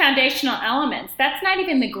are the foundational elements. That's not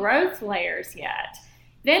even the growth layers yet.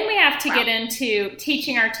 Then we have to get into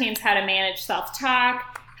teaching our teams how to manage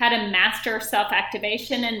self-talk, how to master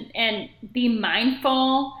self-activation and be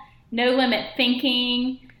mindful, no-limit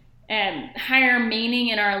thinking, higher meaning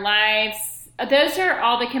in our lives. Those are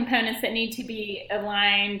all the components that need to be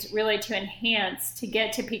aligned really to enhance, to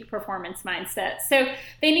get to peak performance mindset. So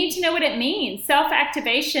they need to know what it means.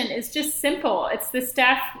 Self-activation is just simple. It's the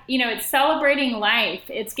stuff, it's celebrating life.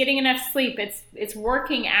 It's getting enough sleep. It's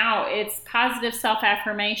working out. It's positive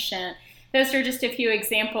self-affirmation. Those are just a few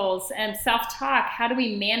examples. And self-talk, how do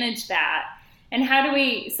we manage that? And how do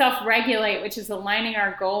we self-regulate, which is aligning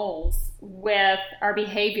our goals with our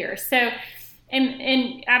behavior? So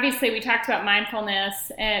And obviously we talked about mindfulness,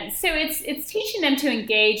 and so it's teaching them to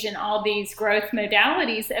engage in all these growth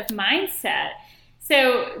modalities of mindset.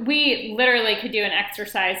 So we literally could do an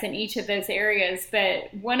exercise in each of those areas,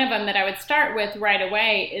 but one of them that I would start with right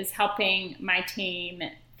away is helping my team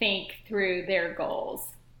think through their goals.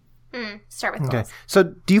 Start with goals. So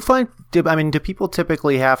do you find, do people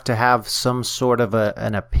typically have to have some sort of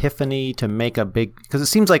an epiphany to make a big, because it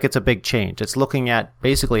seems like it's a big change. It's looking at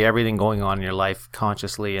basically everything going on in your life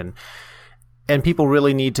consciously, and people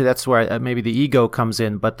really need to, that's where maybe the ego comes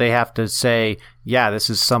in, but they have to say, yeah, this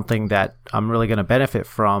is something that I'm really going to benefit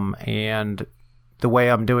from, and the way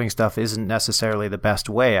I'm doing stuff isn't necessarily the best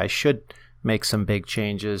way. I should make some big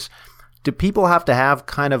changes. Do people have to have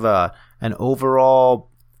kind of an overall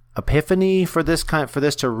epiphany for this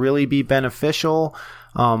to really be beneficial,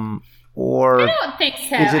 or I don't think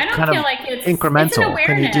so. Is it I don't kind feel of like it's incremental? It's an awareness.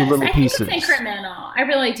 Can you do little pieces? I think it's incremental. I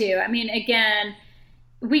really do. Again,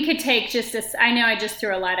 we could take I know I just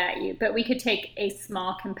threw a lot at you, but we could take a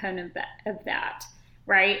small component of that,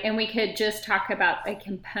 right? And we could just talk about a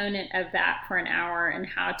component of that for an hour and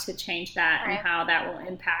how to change that and how that will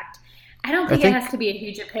impact. I don't think it has to be a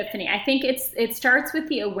huge epiphany. I think it starts with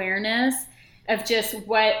the awareness of just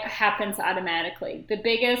what happens automatically. The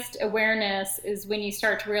biggest awareness is when you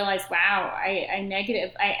start to realize, wow,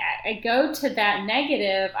 I go to that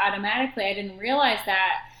negative automatically. I didn't realize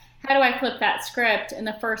that. how do I flip that script? And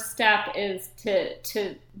the first step is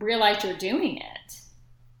to realize you're doing it.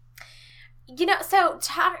 So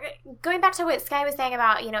going back to what Sky was saying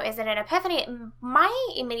about, is it an epiphany? My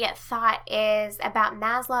immediate thought is about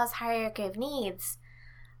Maslow's hierarchy of needs,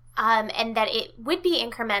 and that it would be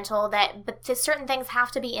incremental, but certain things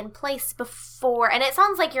have to be in place before. And it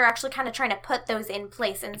sounds like you're actually kind of trying to put those in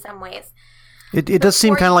place in some ways. It does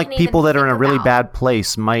seem kind of like people that are in a really bad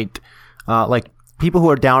place might, like people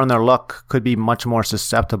who are down in their luck could be much more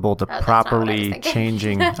susceptible to properly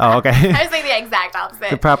changing. Oh, okay. I was thinking the exact opposite.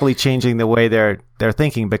 To properly changing the way they're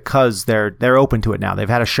thinking because they're open to it now. They've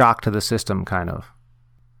had a shock to the system, kind of.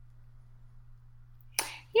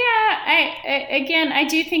 Yeah, I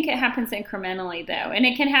do think it happens incrementally, though, and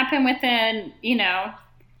it can happen within,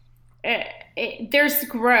 there's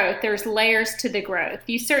growth, there's layers to the growth.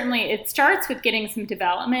 It starts with getting some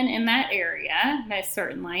development in that area, most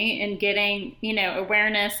certainly, and getting,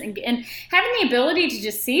 awareness and having the ability to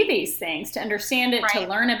just see these things, to understand it, to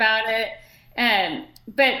learn about it.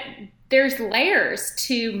 But there's layers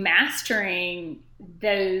to mastering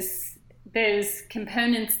those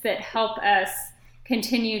components that help us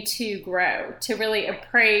continue to grow, to really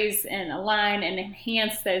appraise and align and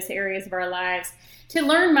enhance those areas of our lives. To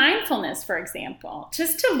learn mindfulness, for example,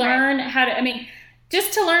 just to learn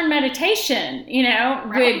just to learn meditation,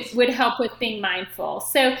 would help with being mindful.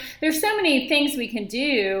 So there's so many things we can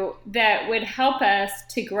do that would help us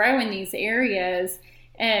to grow in these areas,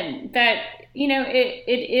 and that, it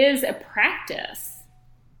is a practice.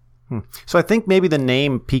 So I think maybe the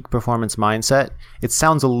name Peak Performance Mindset, it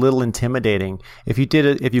sounds a little intimidating. If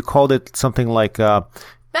you called it something like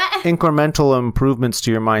incremental improvements to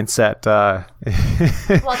your mindset. Well,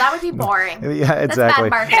 that would be boring. Yeah, exactly. That's bad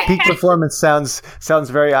marketing. Peak performance sounds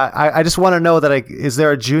very. I just want to know that. Is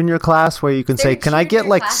there a junior class where you can say, "Can I get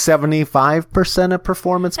like 75% of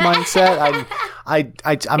performance mindset?"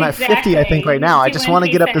 I'm at 50, I think, right now. I just want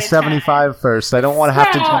to get up to 75 first. I don't want to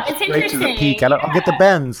have to jump straight to the peak. I'll get the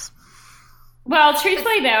bends. Well,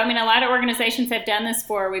 truthfully, though, a lot of organizations have done this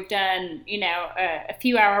we've done, a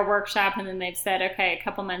few hour workshop, and then they've said, okay, a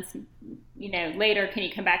couple months, later, can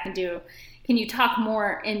you come back and can you talk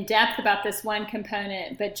more in depth about this one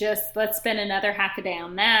component, but just let's spend another half a day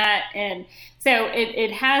on that. And so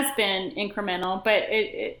it has been incremental, but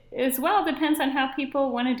it as well depends on how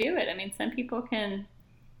people want to do it. Some people can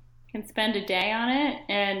spend a day on it,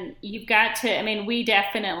 and you've got to, we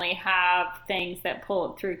definitely have things that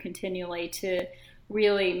pull it through continually to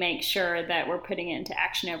really make sure that we're putting it into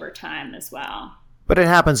action over time as well. But it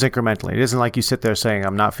happens incrementally. It isn't like you sit there saying,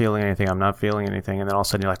 I'm not feeling anything, and then all of a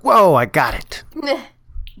sudden you're like, whoa, I got it.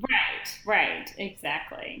 Right,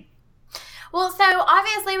 exactly. Well, so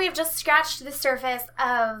obviously we've just scratched the surface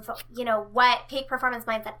of, what Peak Performance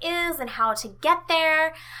Mindset is and how to get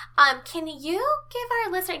there. Can you give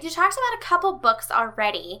our listeners, you talked about a couple books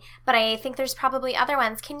already, but I think there's probably other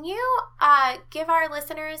ones. Can you give our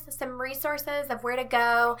listeners some resources of where to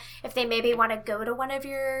go if they maybe want to go to one of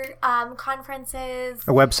your conferences?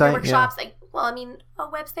 A website? Workshops? Yeah. A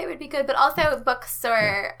website would be good, but also books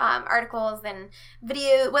or articles and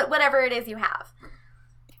video, whatever it is you have.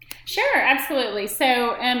 Sure, absolutely.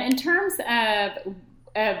 So in terms of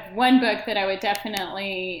one book that I would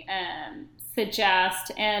definitely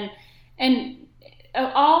suggest, and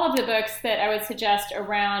all of the books that I would suggest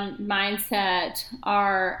around mindset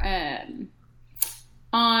are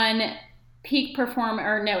on Peak Perform,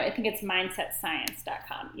 or no, I think it's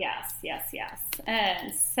mindsetscience.com. Yes.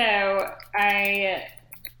 And so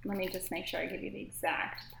let me just make sure I give you the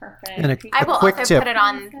exact perfect. And I will also put it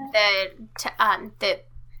on the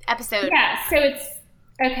episode. Yeah, so it's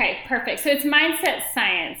okay, perfect. So it's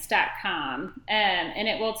mindsetscience.com, and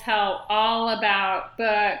it will tell all about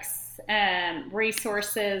books,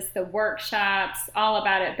 resources, the workshops, all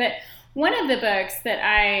about it. But one of the books that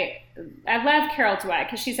I love Carol Dweck,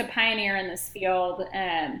 because she's a pioneer in this field.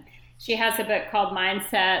 She has a book called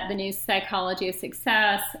Mindset, The New Psychology of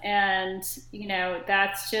Success. And,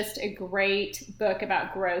 that's just a great book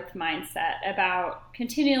about growth mindset, about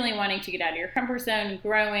continually wanting to get out of your comfort zone,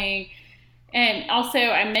 growing. And also,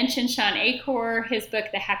 I mentioned Sean Achor. His book,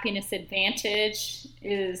 The Happiness Advantage,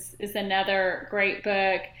 is another great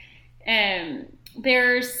book.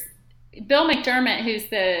 There's Bill McDermott, who's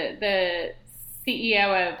the CEO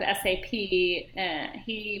of SAP.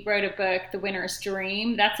 He wrote a book, The Winner's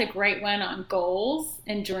Dream. That's a great one on goals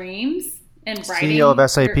and dreams and writing. CEO of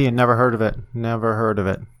SAP, and never heard of it.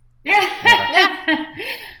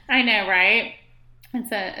 I know, right?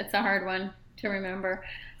 It's a hard one to remember.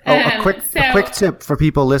 A quick tip for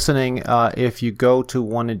people listening: if you go to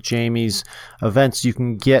one of Jamie's events, you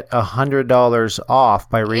can get $100 off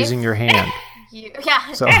by raising your hand. If you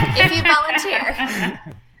volunteer.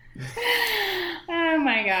 Oh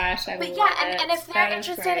my gosh! And if they're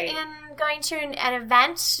interested in going to an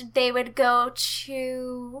event, they would go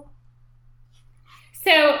to.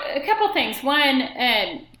 So a couple things. One,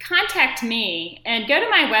 contact me and go to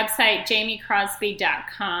my website,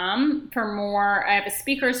 jamiecrosby.com, for more. I have a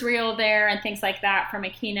speaker's reel there and things like that from a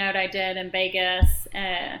keynote I did in Vegas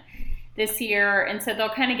this year. And so they'll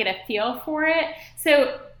kind of get a feel for it.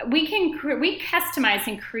 So we customize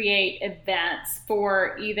and create events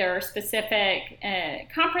for either specific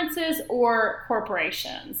conferences or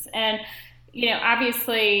corporations. And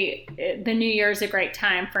obviously the New Year is a great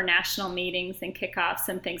time for national meetings and kickoffs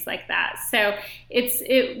and things like that. So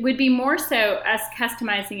it would be more so us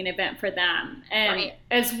customizing an event for them. And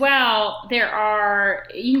as well, you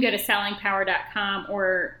can go to sellingpower.com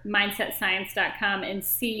or mindsetscience.com and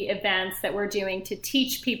see events that we're doing to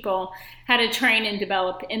teach people how to train and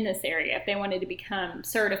develop in this area. If they wanted to become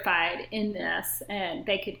certified in this, and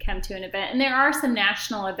they could come to an event. And there are some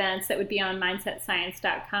national events that would be on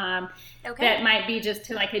mindsetscience.com that might be just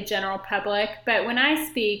to like a general public. But when I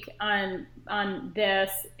speak on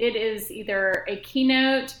this, it is either a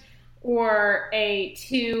keynote or a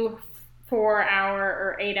 2, 4-hour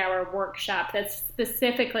or 8-hour workshop that's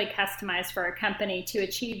specifically customized for a company to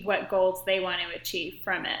achieve what goals they want to achieve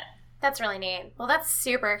from it. That's really neat. Well, that's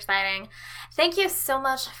super exciting. Thank you so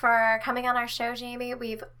much for coming on our show, Jamie.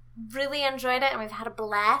 We've really enjoyed it, and we've had a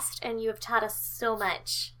blast, and you have taught us so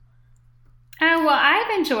much. Oh, well, I've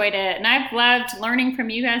enjoyed it, and I've loved learning from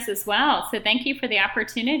you guys as well. So thank you for the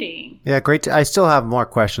opportunity. Yeah, great. I still have more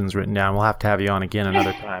questions written down. We'll have to have you on again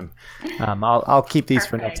another time. I'll keep these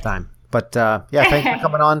for next time. But thanks for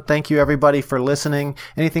coming on. Thank you, everybody, for listening.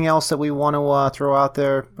 Anything else that we want to throw out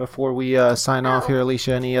there before we sign off here,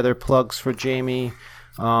 Alicia? Any other plugs for Jamie?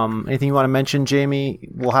 Anything you want to mention, Jamie?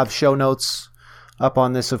 We'll have show notes up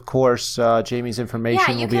on this, of course. Jamie's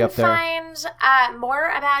information will be up there. You can find more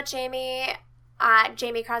about Jamie at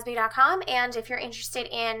jamiecrosby.com. And if you're interested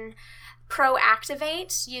in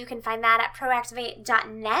Proactivate, you can find that at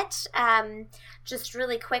proactivate.net. Just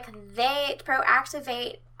really quick,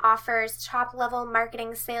 Proactivate offers top-level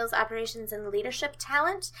marketing, sales, operations, and leadership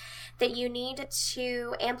talent that you need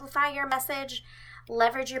to amplify your message,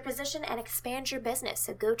 leverage your position, and expand your business.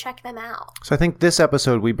 So go check them out. So I think this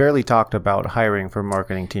episode, we barely talked about hiring for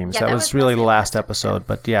marketing teams. That was really the last episode.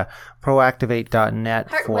 But proactivate.net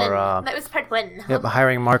that was part 1. Yep,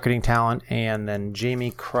 hiring marketing talent. And then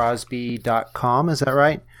jamiecrosby.com, is that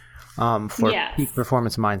right? For Peak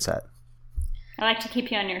Performance Mindset. I like to keep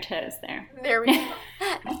you on your toes there. There we go.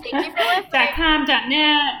 Thank you for listening.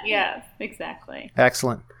 .com.net. Yes, exactly.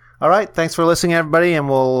 Excellent. All right. Thanks for listening, everybody, and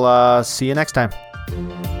we'll see you next time.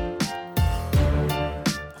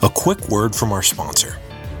 A quick word from our sponsor.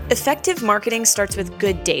 Effective marketing starts with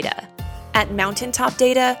good data. At Mountaintop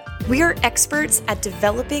Data, we are experts at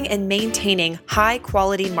developing and maintaining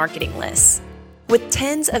high-quality marketing lists. With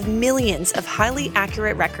tens of millions of highly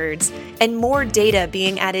accurate records and more data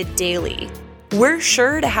being added daily, we're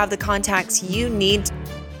sure to have the contacts you need.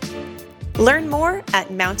 Learn more at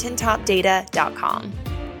mountaintopdata.com.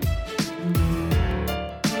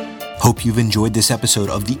 Hope you've enjoyed this episode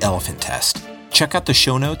of The Elephant Test. Check out the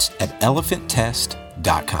show notes at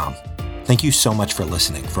elephanttest.com. Thank you so much for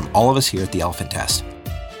listening from all of us here at The Elephant Test.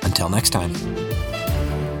 Until next time.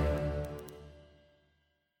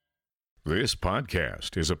 This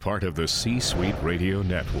podcast is a part of the C-Suite Radio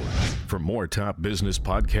Network. For more top business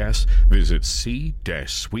podcasts, visit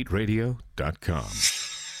c-suiteradio.com.